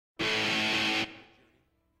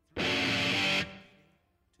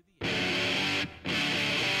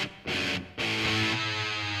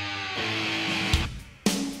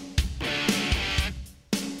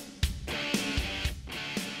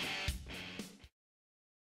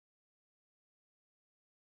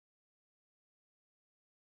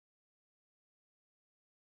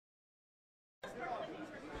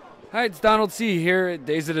Hi, it's Donald C. here at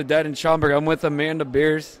Days of the Dead in Schaumburg. I'm with Amanda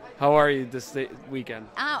Bearse. How are you this weekend?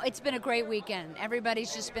 Oh, it's been a great weekend.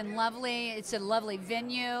 Everybody's just been lovely. It's a lovely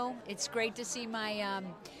venue. It's great to see my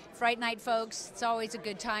Fright Night folks. It's always a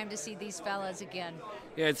good time to see these fellas again.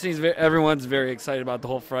 Yeah, it seems everyone's very excited about the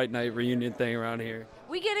whole Fright Night reunion thing around here.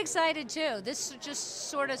 We get excited too. This just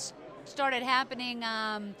sort of started happening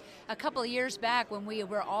a couple of years back when we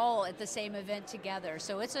were all at the same event together.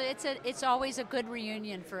 So it's always a good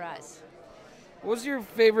reunion for us. What was your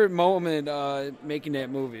favorite moment making that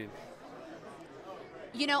movie?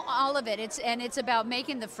 You know, all of it. It's about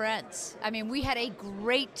making the friends. I mean, we had a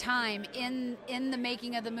great time in the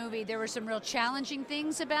making of the movie. There were some real challenging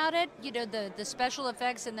things about it. You know, the special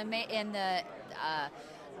effects and the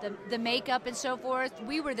makeup and so forth.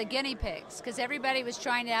 We were the guinea pigs because everybody was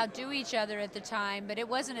trying to outdo each other at the time, but it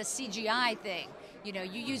wasn't a CGI thing. You know,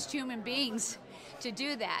 you used human beings to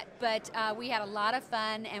do that. But we had a lot of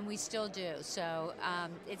fun, and we still do. So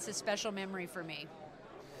it's a special memory for me.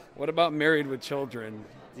 What about Married with Children?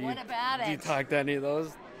 What about it? Do you talk to any of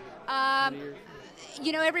those?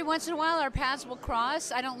 You know, every once in a while our paths will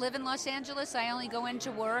cross. I don't live in Los Angeles. I only go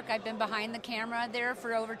into work. I've been behind the camera there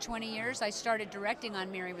for over 20 years. I started directing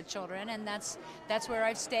on Married with Children, and that's where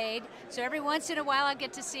I've stayed. So every once in a while I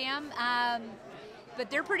get to see them. But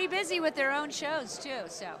they're pretty busy with their own shows, too.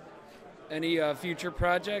 So. Any future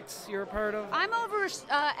projects you're a part of? I'm over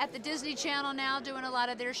at the Disney Channel now doing a lot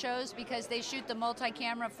of their shows because they shoot the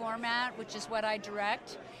multi-camera format, which is what I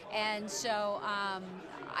direct. And so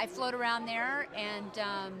I float around there and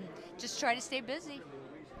just try to stay busy.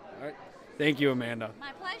 All right. Thank you, Amanda.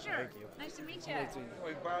 My pleasure. Thank you. Nice to meet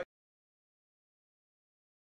you.